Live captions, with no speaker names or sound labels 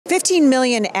15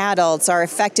 million adults are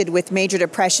affected with major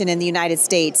depression in the United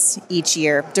States each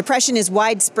year. Depression is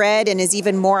widespread and is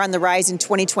even more on the rise in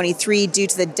 2023 due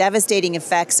to the devastating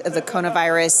effects of the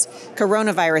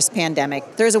coronavirus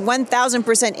pandemic. There's a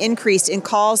 1,000% increase in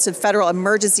calls to federal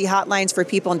emergency hotlines for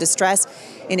people in distress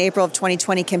in April of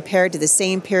 2020 compared to the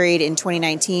same period in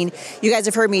 2019. You guys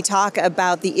have heard me talk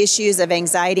about the issues of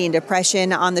anxiety and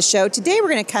depression on the show. Today, we're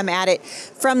going to come at it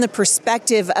from the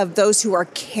perspective of those who are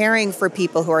caring for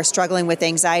people who are struggling with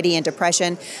anxiety and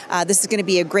depression. This is going to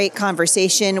be a great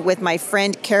conversation with my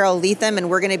friend Carole Leathem, and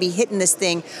we're going to be hitting this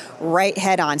thing right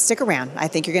head on. Stick around. I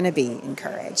think you're going to be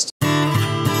encouraged.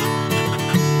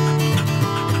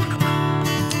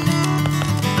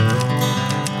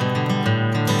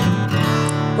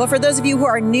 Well, for those of you who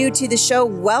are new to the show,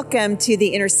 welcome to the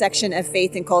intersection of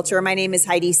faith and culture. My name is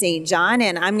Heidi St. John,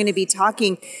 and I'm going to be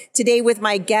talking today with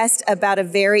my guest about a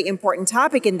very important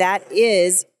topic, and that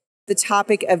is the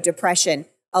topic of depression.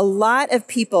 A lot of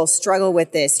people struggle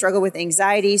with this, struggle with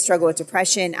anxiety, struggle with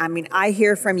depression. I mean, I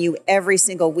hear from you every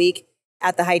single week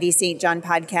at the Heidi St. John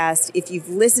podcast. If you've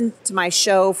listened to my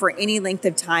show for any length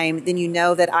of time, then you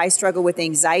know that I struggle with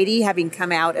anxiety, having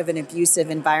come out of an abusive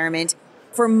environment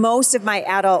for most of my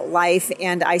adult life.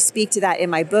 And I speak to that in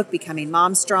my book, Becoming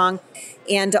Mom Strong.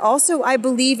 And also, I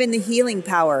believe in the healing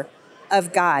power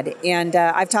of God. And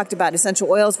I've talked about essential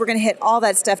oils. We're going to hit all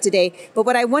that stuff today. But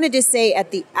what I wanted to say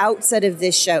at the outset of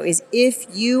this show is if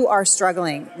you are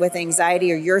struggling with anxiety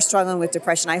or you're struggling with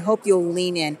depression, I hope you'll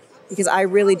lean in, because I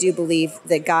really do believe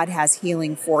that God has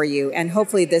healing for you. And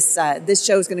hopefully this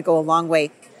show is going to go a long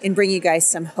way in bringing you guys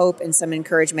some hope and some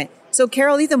encouragement. So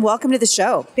Carole Leathem, welcome to the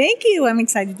show. Thank you. I'm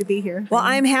excited to be here. Well,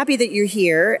 I'm happy that you're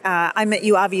here. I met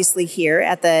you obviously here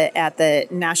at the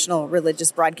National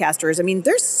Religious Broadcasters. I mean,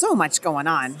 there's so much going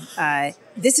on.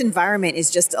 This environment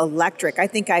is just electric. I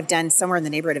think I've done somewhere in the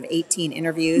neighborhood of 18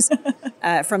 interviews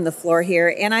from the floor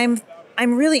here, and I'm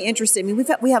really interested. I mean,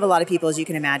 we have a lot of people, as you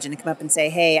can imagine, to come up and say,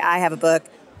 "Hey, I have a book.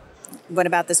 What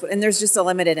about this one?" And there's just a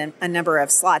limited a number of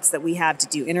slots that we have to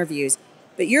do interviews.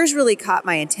 But yours really caught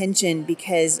my attention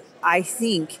because I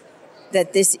think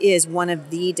that this is one of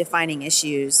the defining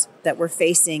issues that we're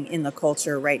facing in the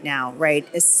culture right now, right?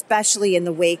 Especially in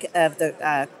the wake of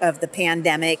the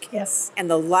pandemic, yes, and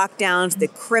the lockdowns, the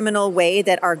criminal way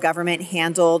that our government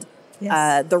handled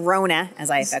the Rona,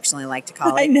 as I affectionately like to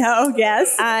call it. I know,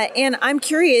 yes. And I'm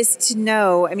curious to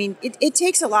know, I mean, it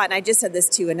takes a lot, and I just said this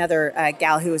to another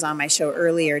gal who was on my show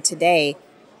earlier today.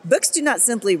 Books do not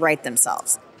simply write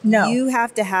themselves. No. You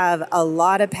have to have a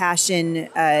lot of passion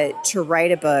to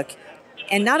write a book.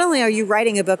 And not only are you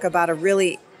writing a book about a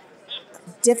really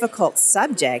difficult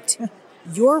subject,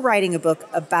 you're writing a book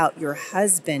about your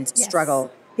husband's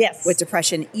struggle with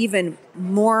depression, even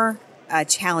more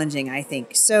challenging, I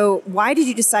think. So why did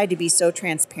you decide to be so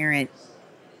transparent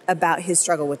about his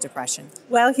struggle with depression?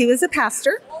 Well, he was a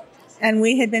pastor, and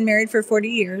we had been married for 40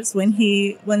 years when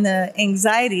the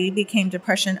anxiety became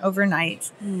depression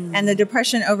overnight, and the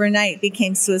depression overnight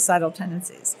became suicidal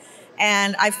tendencies.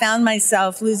 And I found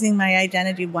myself losing my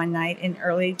identity one night in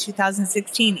early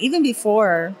 2016, even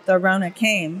before the Rona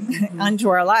came onto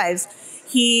our lives.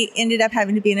 He ended up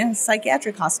having to be in a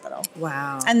psychiatric hospital.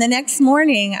 Wow. And the next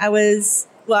morning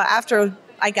after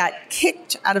I got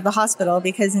kicked out of the hospital,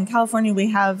 because in California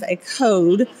we have a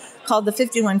code called the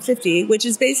 5150, which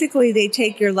is basically they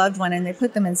take your loved one and they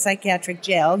put them in psychiatric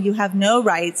jail. You have no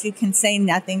rights. You can say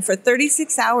nothing. For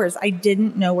 36 hours, I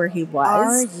didn't know where he was.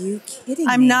 Are you kidding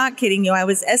me? I'm not kidding you. I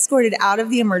was escorted out of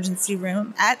the emergency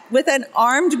room with an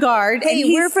armed guard. Hey,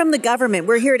 we're from the government.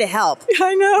 We're here to help.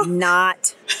 I know.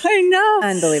 Not. I know.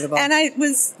 Unbelievable. And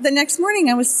the next morning,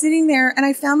 I was sitting there and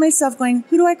I found myself going,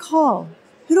 who do I call?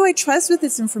 Who do I trust with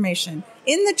this information?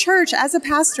 In the church, as a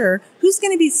pastor, who's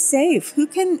going to be safe? Who's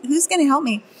going to help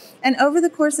me? And over the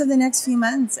course of the next few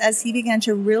months, as he began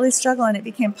to really struggle and it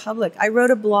became public, I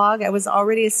wrote a blog. I was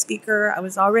already a speaker. I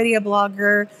was already a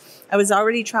blogger. I was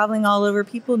already traveling all over.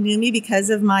 People knew me because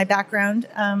of my background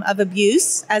of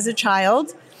abuse as a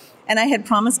child. And I had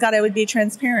promised God I would be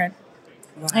transparent.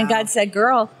 Wow. And God said,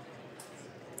 girl,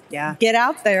 get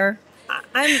out there.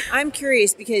 I'm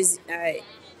curious because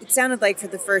it sounded like for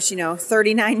the first,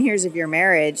 39 years of your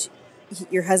marriage,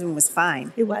 your husband was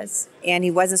fine. He was. And he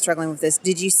wasn't struggling with this.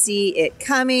 Did you see it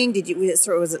coming?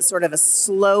 Was it sort of a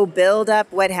slow build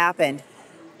up? What happened?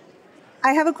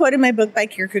 I have a quote in my book by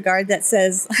Kierkegaard that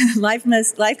says, life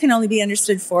can only be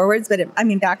understood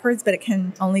backwards, but it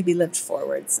can only be lived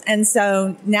forwards. And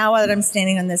so now that I'm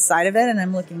standing on this side of it and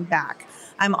I'm looking back,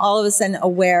 I'm all of a sudden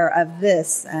aware of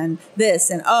this, and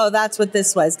oh, that's what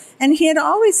this was. And he had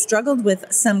always struggled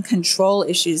with some control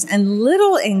issues and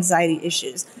little anxiety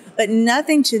issues. but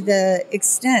nothing to the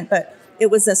extent. But it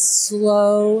was a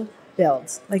slow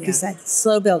build, like you said,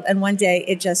 slow build. And one day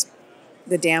it just...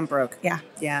 The dam broke. Yeah.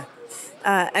 Yeah.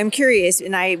 I'm curious,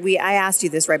 and I asked you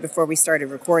this right before we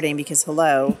started recording because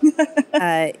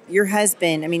your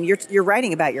husband. I mean, you're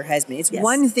writing about your husband. It's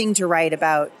one thing to write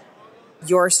about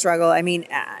your struggle. I mean,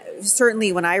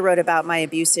 certainly when I wrote about my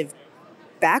abusive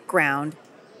background,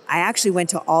 I actually went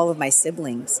to all of my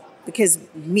siblings because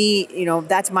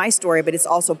that's my story, but it's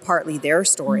also partly their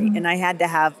story, and I had to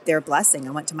have their blessing.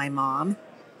 I went to my mom,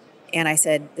 and I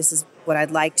said, "This is what I'd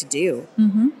like to do."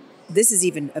 Mm-hmm. This is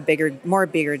even a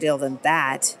bigger deal than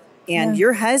that. And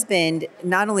your husband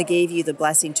not only gave you the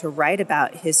blessing to write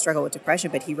about his struggle with depression,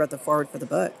 but he wrote the foreword for the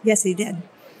book. Yes, he did.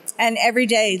 And every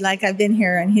day, like I've been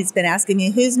here and he's been asking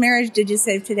me, whose marriage did you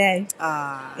save today?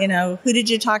 Who did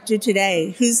you talk to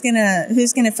today? Who's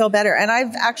gonna feel better? And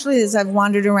I've actually, as I've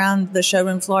wandered around the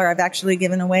showroom floor, I've actually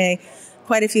given away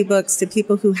quite a few books to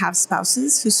people who have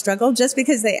spouses who struggle. Just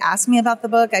because they ask me about the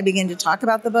book, I begin to talk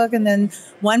about the book. And then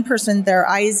one person, their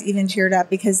eyes even teared up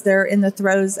because they're in the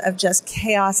throes of just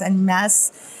chaos and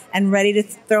mess and ready to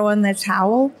throw in the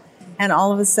towel. And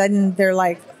all of a sudden they're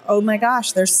like, oh my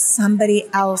gosh, there's somebody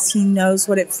else who knows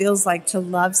what it feels like to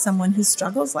love someone who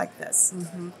struggles like this.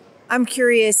 Mm-hmm. I'm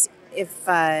curious if,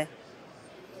 I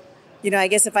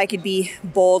guess if I could be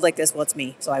bold like this, well, it's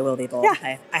me, so I will be bold.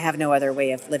 Yeah. I have no other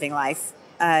way of living life.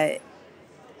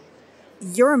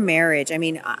 Your marriage, I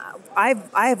mean,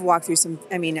 I've walked through some,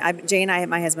 Jay and I,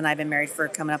 my husband and I have been married for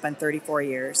coming up on 34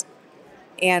 years.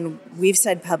 And we've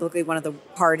said publicly one of the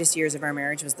hardest years of our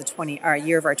marriage was our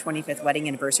year of our 25th wedding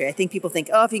anniversary. I think people think,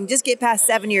 oh, if you can just get past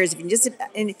 7 years,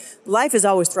 and life is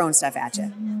always throwing stuff at you.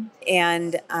 Mm-hmm.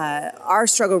 And our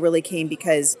struggle really came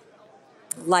because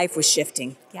life was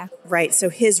shifting. Yeah. Right. So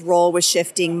his role was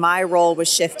shifting. My role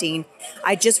was shifting.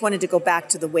 I just wanted to go back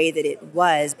to the way that it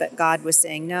was, but God was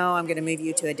saying, no, I'm going to move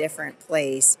you to a different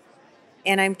place.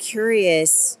 And I'm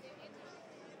curious,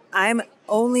 I'm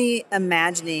only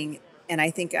imagining, and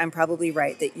I think I'm probably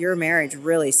right, that your marriage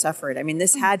really suffered. I mean,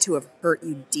 this had to have hurt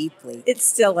you deeply. It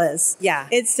still is. Yeah.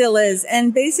 It still is.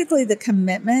 And basically the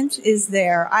commitment is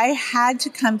there. I had to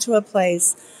come to a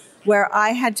place where I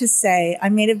had to say, I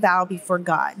made a vow before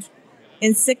God,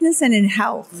 in sickness and in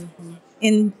health,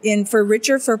 in for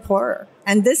richer, for poorer.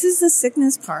 And this is the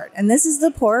sickness part, and this is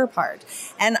the poorer part.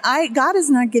 And God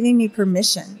is not giving me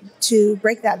permission to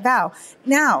break that vow.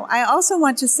 Now, I also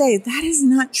want to say that is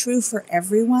not true for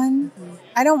everyone. Mm-hmm.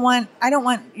 I don't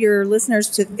want your listeners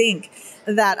to think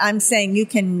that I'm saying you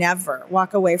can never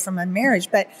walk away from a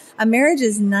marriage, but a marriage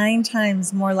is 9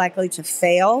 times more likely to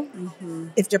fail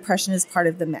if depression is part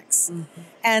of the mix. Mm-hmm.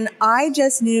 And I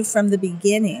just knew from the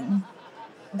beginning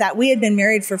that we had been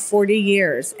married for 40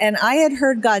 years. And I had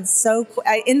heard God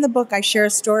in the book, I share a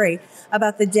story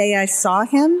about the day I saw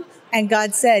him. And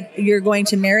God said, you're going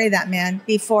to marry that man,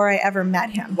 before I ever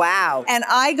met him. Wow. And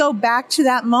I go back to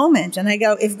that moment and I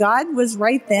go, if God was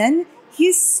right then,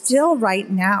 he's still right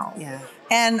now. Yeah.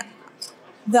 And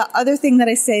the other thing that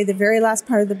I say, the very last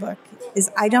part of the book,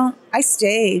 is I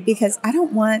stay because I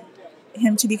don't want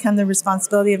him to become the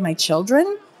responsibility of my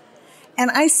children.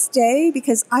 And I stay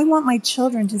because I want my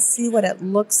children to see what it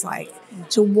looks like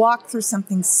to walk through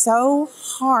something so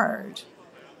hard,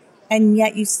 and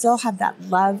yet you still have that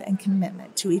love and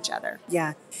commitment to each other.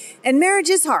 Yeah. And marriage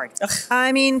is hard. Ugh.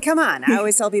 I mean, come on. I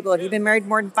always tell people, if you've been married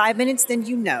more than 5 minutes, then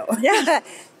you know. Yeah.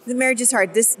 The marriage is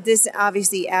hard. This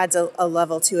obviously adds a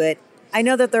level to it. I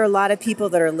know that there are a lot of people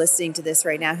that are listening to this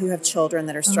right now who have children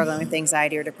that are struggling with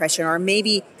anxiety or depression, or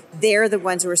maybe they're the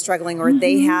ones who are struggling, or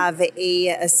they have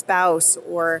a spouse,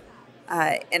 or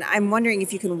and I'm wondering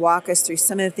if you can walk us through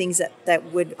some of the things that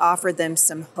would offer them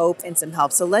some hope and some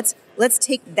help. So let's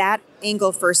take that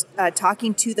angle first,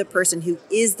 talking to the person who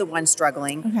is the one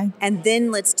struggling, and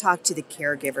then let's talk to the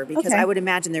caregiver, because I would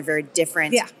imagine they're very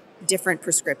different. Yeah. Different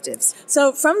prescriptives.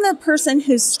 So from the person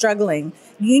who's struggling,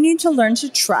 you need to learn to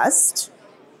trust,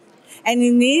 and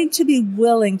you need to be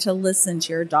willing to listen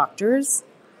to your doctors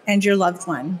and your loved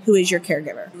one who is your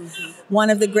caregiver. Mm-hmm. One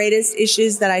of the greatest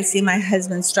issues that I see my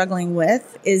husband struggling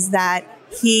with is that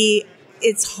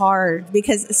it's hard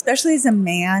because, especially as a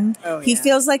man, he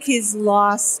feels like he's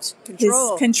lost his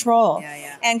control. Yeah,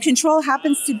 yeah. And control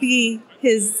happens to be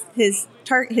his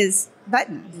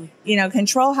button. Mm-hmm.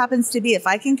 Control happens to be, if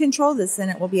I can control this, then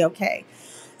it will be okay.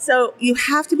 So you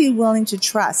have to be willing to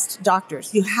trust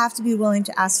doctors. You have to be willing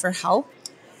to ask for help.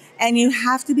 And you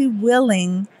have to be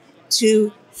willing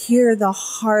to hear the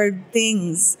hard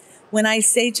things. When I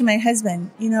say to my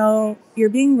husband, you're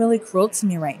being really cruel to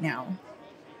me right now,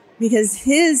 because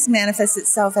his manifests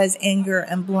itself as anger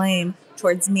and blame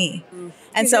towards me. Mm.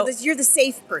 And so you're the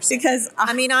safe person. Because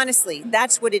I mean, honestly,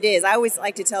 that's what it is. I always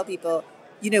like to tell people,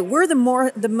 we're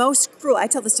the most cruel. I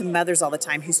tell this to mothers all the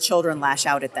time whose children lash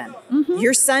out at them. Mm-hmm.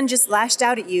 Your son just lashed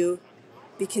out at you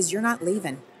because you're not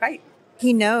leaving. Right.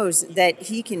 He knows that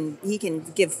he can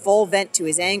give full vent to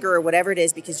his anger or whatever it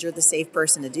is because you're the safe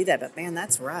person to do that. But man,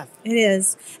 that's rough. It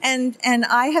is. And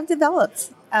I have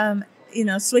developed,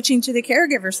 switching to the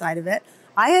caregiver side of it,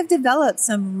 I have developed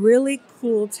some really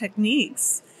cool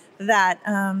techniques that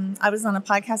I was on a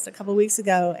podcast a couple of weeks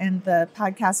ago, and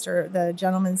the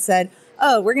gentleman said,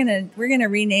 "Oh, we're gonna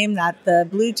rename that the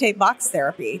blue tape box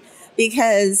therapy,"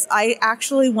 because I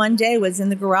actually one day was in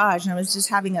the garage and I was just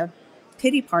having a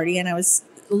pity party, and I was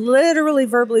literally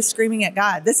verbally screaming at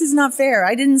God, "This is not fair.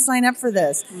 I didn't sign up for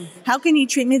this. Mm-hmm. How can he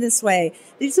treat me this way?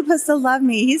 He's supposed to love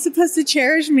me. He's supposed to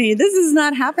cherish me. This is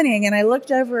not happening." And I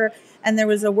looked over, and there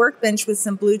was a workbench with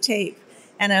some blue tape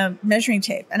and a measuring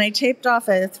tape. And I taped off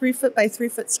a 3 foot by 3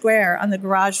 foot square on the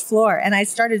garage floor. And I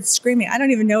started screaming. I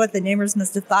don't even know what the neighbors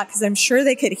must have thought, because I'm sure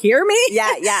they could hear me.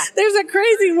 Yeah, yeah. There's a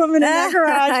crazy woman in the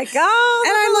garage. And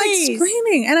I'm like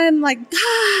screaming. And I'm like,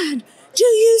 "God, do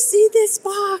you see this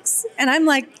box?" And I'm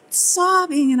like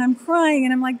sobbing and I'm crying.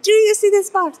 And I'm like, "Do you see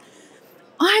this box?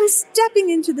 I'm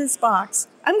stepping into this box.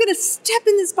 I'm going to step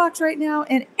in this box right now.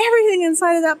 And everything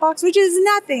inside of that box, which is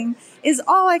nothing, is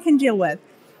all I can deal with.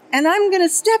 And I'm going to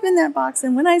step in that box.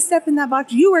 And when I step in that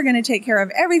box, you are going to take care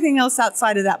of everything else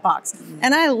outside of that box." Mm-hmm.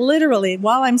 And I literally,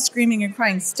 while I'm screaming and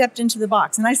crying, stepped into the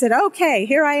box. And I said, "Okay,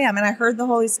 here I am." And I heard the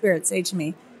Holy Spirit say to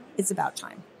me, "It's about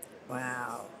time."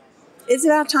 Wow. It's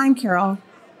about time, Carole.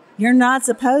 You're not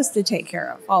supposed to take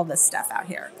care of all this stuff out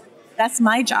here. That's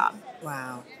my job.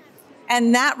 Wow.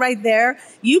 And that right there,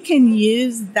 you can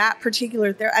use that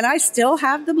particular and I still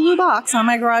have the blue box on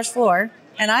my garage floor.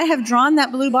 And I have drawn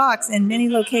that blue box in many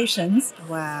locations.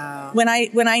 Wow. When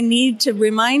I need to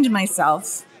remind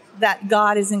myself that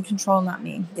God is in control, not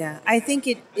me. Yeah, I think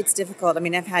it's difficult. I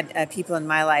mean, I've had people in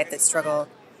my life that struggle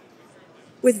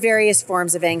with various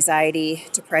forms of anxiety,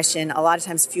 depression, a lot of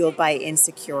times fueled by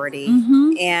insecurity.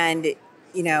 Mm-hmm. And,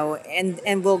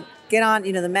 and we'll get on,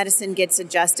 the medicine gets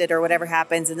adjusted or whatever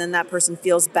happens. And then that person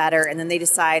feels better. And then they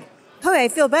decide, "Oh, I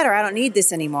feel better. I don't need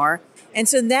this anymore." And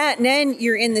so then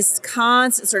you're in this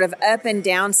constant sort of up and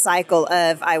down cycle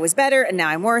of I was better and now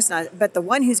I'm worse. But the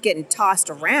one who's getting tossed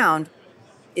around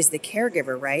is the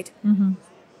caregiver, right? Mm-hmm.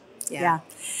 Yeah.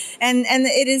 And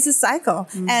it is a cycle.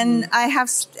 Mm-hmm. And I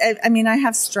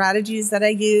have strategies that I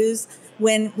use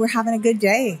when we're having a good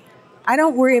day. I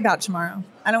don't worry about tomorrow.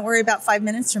 I don't worry about 5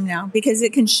 minutes from now, because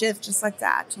it can shift just like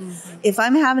that. Mm-hmm. If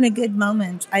I'm having a good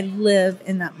moment, I live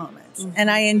in that moment. Mm-hmm. And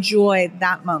I enjoy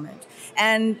that moment.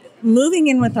 And moving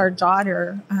in with our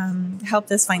daughter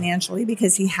helped us financially,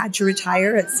 because he had to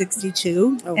retire at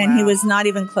 62. Oh, and wow. He was not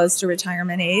even close to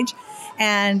retirement age.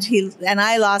 And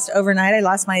I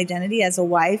lost my identity as a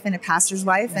wife and a pastor's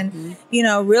wife. Mm-hmm.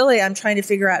 And, really I'm trying to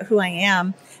figure out who I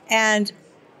am.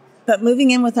 But moving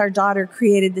in with our daughter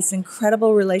created this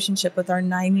incredible relationship with our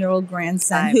 9-year-old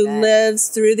grandson who lives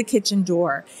through the kitchen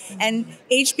door. Mm-hmm. And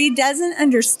HB doesn't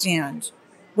understand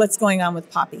what's going on with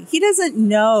Poppy. He doesn't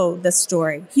know the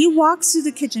story. He walks through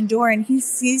the kitchen door and he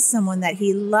sees someone that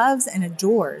he loves and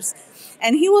adores.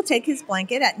 And he will take his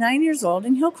blanket at 9 years old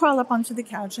and he'll crawl up onto the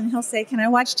couch and he'll say, "Can I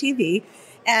watch TV?"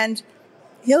 And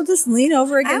he'll just lean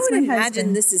over against my husband. I would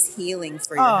imagine this is healing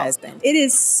for your husband. It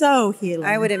is so healing.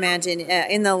 I would imagine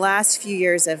in the last few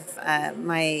years of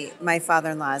my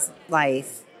father-in-law's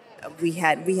life, we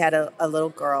had a little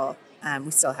girl.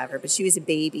 We still have her, but she was a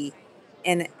baby.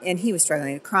 And he was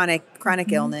struggling with chronic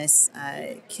mm-hmm. illness,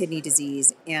 kidney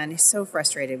disease, and so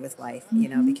frustrated with life,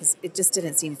 mm-hmm. Because it just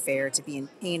didn't seem fair to be in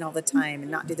pain all the time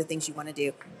and not do the things you want to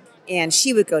do. And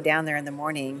she would go down there in the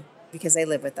morning, because they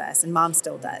live with us, and Mom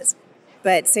still does.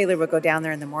 But Sailor would go down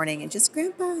there in the morning and just,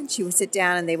 "Grandpa," and she would sit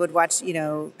down and they would watch,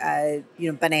 Bonanza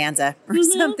or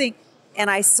mm-hmm. something. And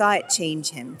I saw it change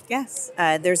him. Yes.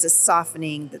 There's a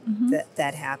softening mm-hmm.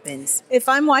 that happens. If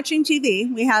I'm watching TV,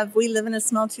 we live in a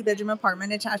small 2-bedroom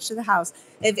apartment attached to the house.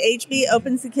 If HB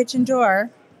opens the kitchen door,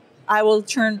 I will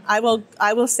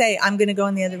say, "I'm going to go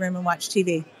in the other room and watch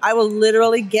TV." I will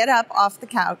literally get up off the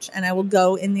couch and I will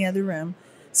go in the other room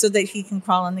so that he can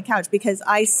crawl on the couch, because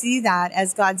I see that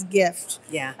as God's gift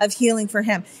of healing for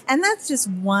him. And that's just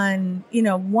one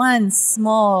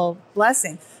small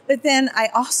blessing. But then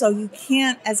you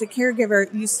can't, as a caregiver,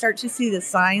 you start to see the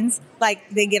signs, like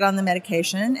they get on the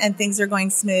medication and things are going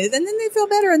smooth and then they feel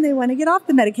better and they want to get off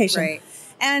the medication. Right.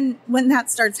 And when that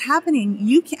starts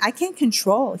happening, I can't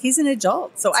control. He's an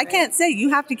adult. So I can't say,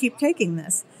 "You have to keep taking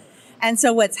this." And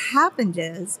so what's happened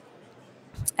is,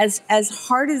 as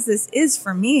hard as this is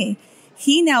for me,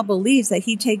 he now believes that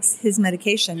he takes his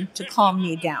medication to calm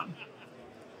me down.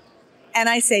 And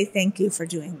I say, thank you for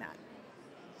doing that.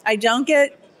 I don't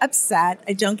get upset.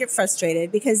 I don't get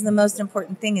frustrated, because the most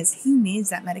important thing is he needs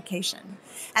that medication.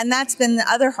 And that's been the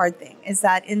other hard thing, is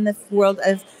that in the world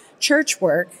of church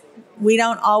work, we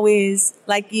don't always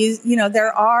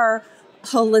there are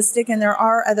holistic and there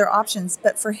are other options,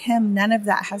 but for him, none of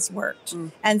that has worked.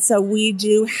 And so we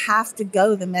do have to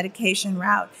go the medication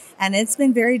route. And it's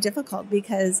been very difficult,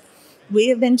 because we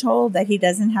have been told that he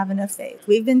doesn't have enough faith.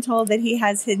 We've been told that he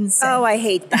has hidden sin. Oh, I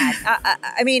hate that.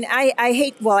 I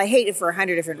hate it for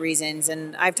 100 different reasons.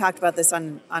 And I've talked about this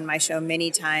on my show many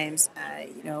times.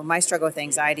 My struggle with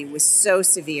anxiety was so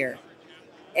severe.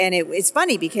 And it's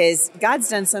funny, because God's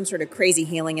done some sort of crazy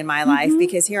healing in my life,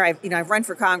 because here I've run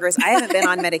for Congress. I haven't been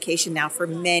on medication now for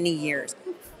many years.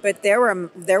 But there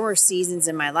were seasons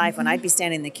in my life when I'd be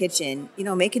standing in the kitchen,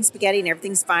 making spaghetti and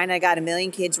everything's fine. I got a million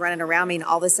kids running around me, and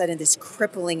all of a sudden this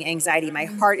crippling anxiety. My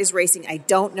heart is racing. I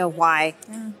don't know why.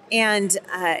 And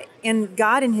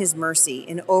God in his mercy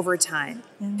and over time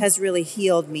has really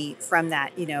healed me from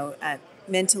that,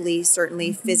 mentally,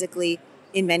 certainly, physically,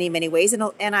 in many, many ways. And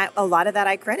a lot of that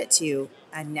I credit to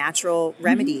natural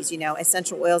remedies,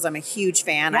 essential oils. I'm a huge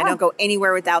fan. I don't go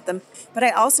anywhere without them. But I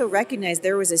also recognize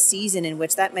there was a season in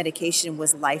which that medication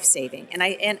was life-saving.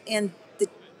 And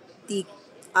the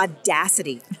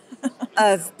audacity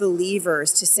of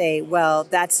believers to say, well,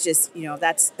 that's just,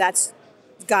 that's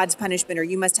God's punishment, or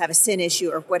you must have a sin issue,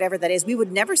 or whatever that is. We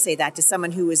would never say that to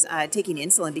someone who was taking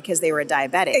insulin because they were a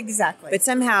diabetic. Exactly. But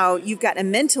somehow you've got a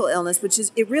mental illness,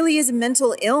 it really is a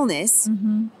mental illness.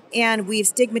 And we've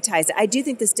stigmatized it. I do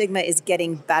think the stigma is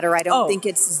getting better. I don't think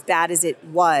it's as bad as it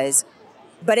was,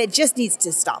 but it just needs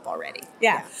to stop already.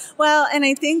 Yeah. Well, and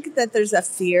I think that there's a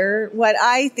fear. What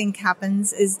I think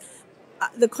happens is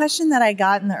the question that I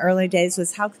got in the early days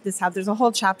was, how could this happen? There's a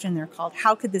whole chapter in there called,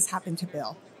 how could this happen to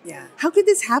Bill? Yeah. How could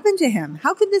this happen to him?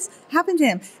 How could this happen to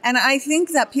him? And I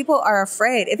think that people are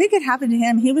afraid. If it could happen to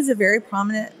him, he was a very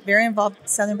prominent, very involved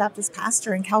Southern Baptist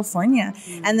pastor in California.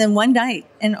 And then one night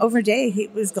and over day, he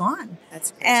was gone.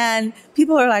 That's crazy. And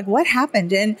people are like, what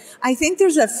happened? And I think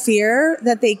there's a fear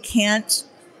that they can't,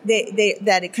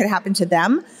 that it could happen to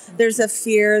them. There's a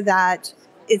fear that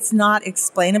it's not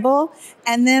explainable.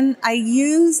 And then I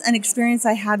use an experience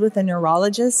I had with a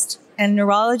neurologist. And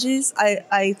neurologists,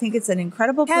 I think it's an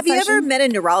incredible profession. Have you ever met a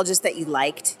neurologist that you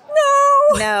liked?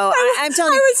 No, I'm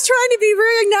telling you. I was trying to be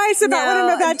very nice about what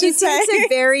I'm about to say. He's a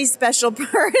very special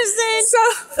person.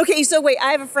 So wait,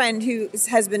 I have a friend whose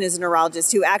husband is a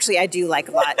neurologist who actually I do like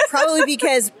a lot. Probably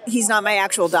because he's not my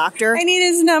actual doctor. I need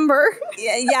his number.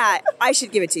 Yeah, I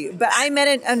should give it to you. But I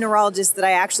met a neurologist that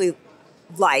I actually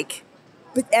like.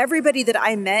 But everybody that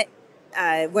I met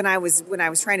when I was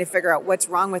trying to figure out what's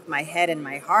wrong with my head and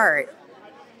my heart,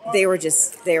 they were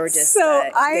just crazy.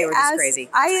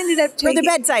 I ended up taking the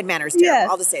bedside manner is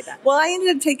terrible. I'll just say that. Well, I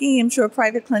ended up taking him to a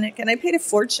private clinic, and I paid a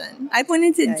fortune. I went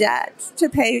into debt to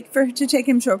take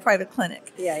him to a private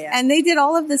clinic. And they did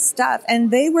all of this stuff,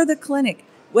 and they were the clinic.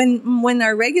 When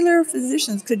our regular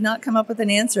physicians could not come up with an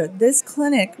answer, this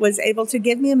clinic was able to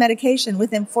give me a medication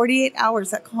within 48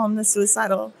 hours that calmed the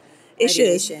suicidal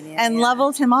issues and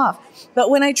leveled him off.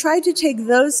 But when I tried to take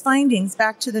those findings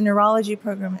back to the neurology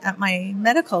program at my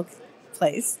medical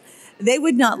place, they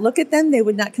would not look at them. They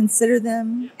would not consider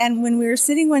them. And when we were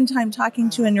sitting one time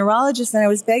talking to a neurologist, and I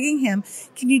was begging him,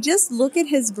 can you just look at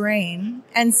his brain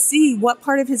and see what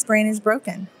part of his brain is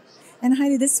broken? And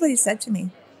Heidi, this is what he said to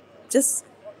me, just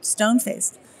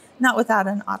stone-faced, not without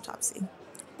an autopsy.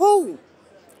 Oh,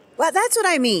 well, that's what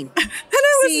I mean. And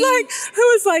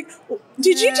I was like,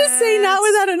 did you just say not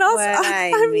without an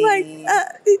autopsy? I'm like,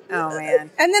 oh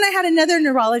man. And then I had another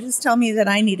neurologist tell me that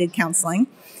I needed counseling.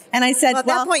 And I said, well, at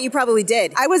that point, you probably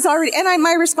did. I was already, and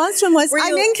my response to him was,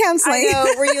 I'm in counseling. I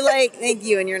know. Were you like, thank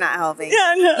you, and you're not helping?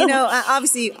 Yeah, no.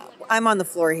 Obviously, I'm on the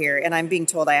floor here, and I'm being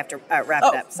told I have to wrap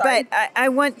it up. Sorry. But I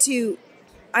want to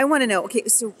know, okay,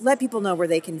 so let people know where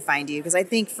they can find you, because I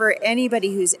think for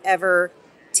anybody who's ever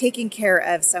taking care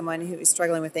of someone who is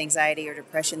struggling with anxiety or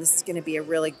depression, this is going to be a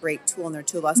really great tool in their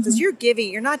toolbox, because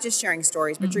you're not just sharing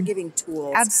stories, but you're giving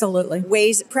tools. Absolutely.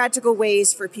 Practical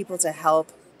ways for people to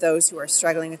help those who are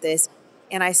struggling with this.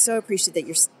 And I so appreciate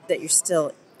that you're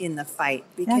still in the fight,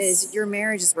 because your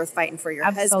marriage is worth fighting for. Your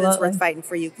husband's worth fighting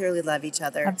for. You clearly love each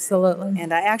other. Absolutely.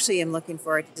 And I actually am looking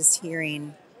forward to just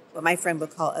hearing what my friend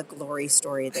would call a glory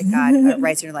story that God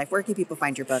writes in your life. Where can people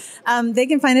find your book? They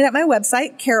can find it at my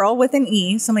website, Carole with an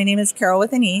E. So my name is Carole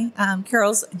with an E,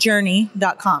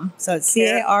 carolesjourney.com. So it's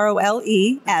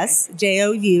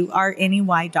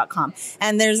CarolesJourney.com.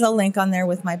 And there's a link on there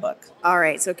with my book. All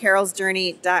right. So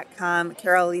carolesjourney.com.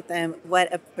 Carole Leathem,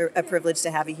 what a privilege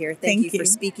to have you here. Thank you for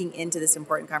speaking into this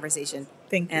important conversation.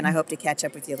 Thank you. And I hope to catch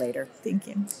up with you later. Thank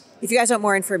you. If you guys want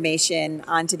more information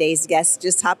on today's guest,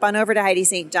 just hop on over to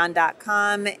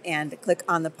HeidiSt.John.com and click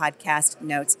on the podcast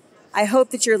notes. I hope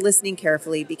that you're listening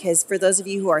carefully, because for those of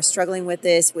you who are struggling with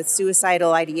this, with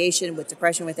suicidal ideation, with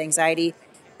depression, with anxiety,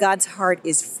 God's heart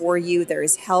is for you. There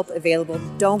is help available.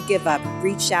 Don't give up.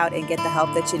 Reach out and get the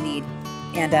help that you need.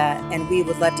 And we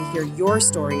would love to hear your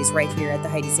stories right here at the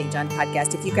Heidi St. John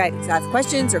podcast. If you guys have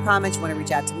questions or comments, you want to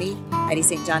reach out to me,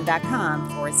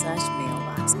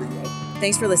 HeidiSt.John.com/mailbox Monday.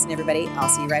 Thanks for listening, everybody. I'll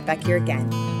see you right back here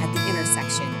again at the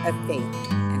intersection of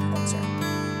faith